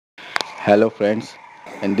Hello friends,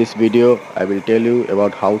 in this video I will tell you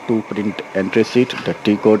about how to print entry sheet. The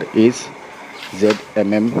T code is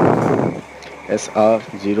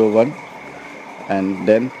ZMMSR01 and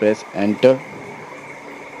then press enter.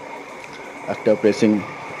 After pressing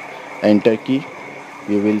enter key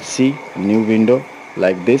you will see a new window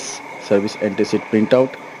like this, service entry sheet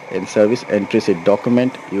printout. In service entry sheet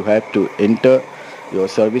document you have to enter your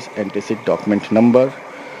service entry sheet document number,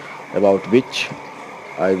 about which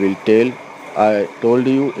I told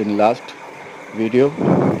you in last video.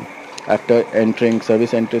 After entering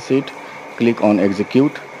service entry sheet, click on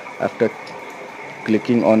execute. After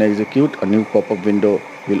clicking on execute, a new pop-up window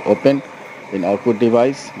will open. In output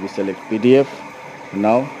device we select PDF.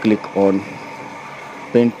 Now click on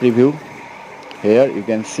print preview. Here you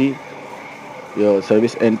can see your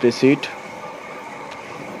service entry sheet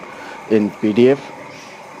in PDF.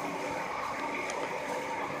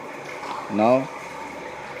 Now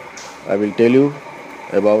I will tell you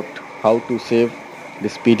about how to save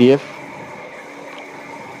this PDF.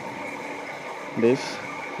 This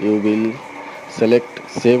you will select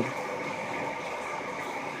save.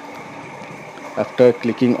 After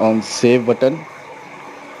clicking on save button,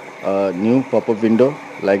 a new pop-up window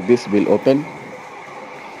like this will open.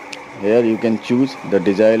 Here you can choose the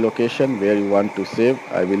desired location where you want to save.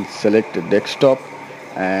 I will select desktop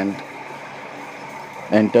and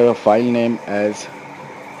enter a file name as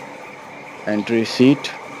entry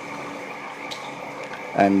sheet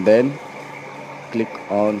and then click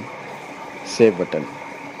on save button.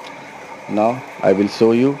 Now I will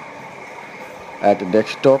show you at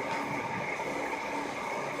desktop.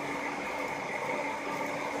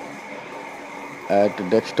 At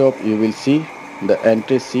desktop you will see the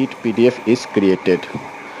entry sheet PDF is created.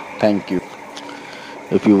 Thank you.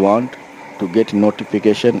 If you want to get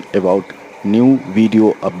notification about new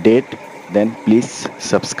video update, then please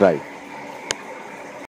subscribe.